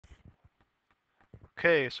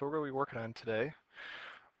Okay, so we're going to be working on today.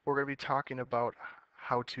 We're going to be talking about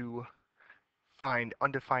how to find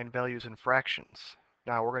undefined values in fractions.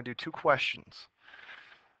 Now we're going to do two questions.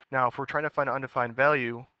 Now if we're trying to find an undefined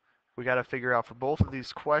value, we got to figure out for both of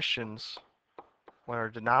these questions when our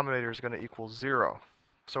denominator is going to equal 0.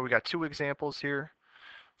 So we got two examples here.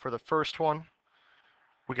 For the first one,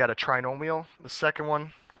 we got a trinomial. The second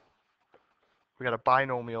one, we got a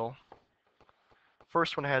binomial.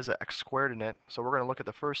 First one has an x squared in it, so we're going to look at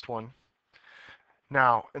the first one.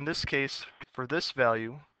 Now, in this case, for this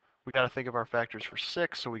value, we got to think of our factors for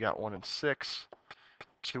 6, so we got 1 and 6,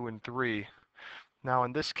 2 and 3. Now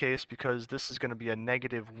in this case, because this is going to be a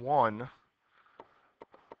 -1,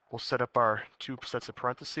 we'll set up our two sets of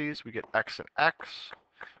parentheses. We get x and x.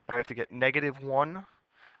 Now we have to get -1.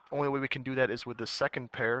 Only way we can do that is with the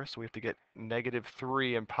second pair, so we have to get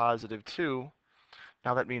 -3 and +2.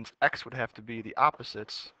 Now that means x would have to be the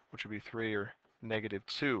opposites, which would be 3 or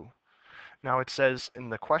 -2. Now it says in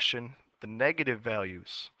the question the negative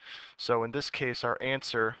values. So in this case our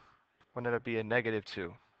answer would end up being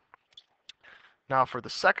 -2. Now for the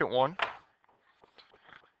second one,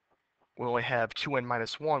 we only have 2n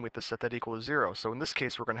minus 1. We have to set that equal to 0. So in this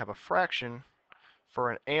case we're going to have a fraction for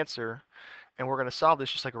an answer, and we're going to solve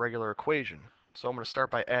this just like a regular equation. So I'm going to start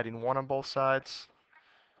by adding 1 on both sides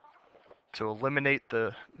to eliminate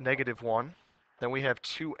the -1. Then we have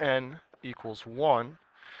 2n equals 1.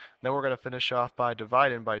 Then we're going to finish off by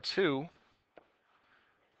dividing by 2.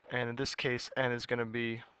 And in this case, n is going to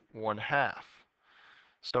be 1/2.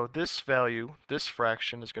 So this value, this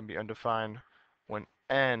fraction, is going to be undefined when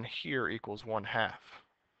n here equals 1/2.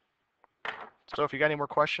 So if you got any more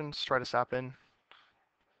questions, try to stop in,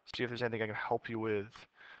 see if there's anything I can help you with.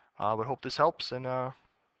 But hope this helps, and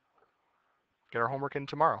get our homework in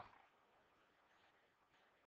tomorrow.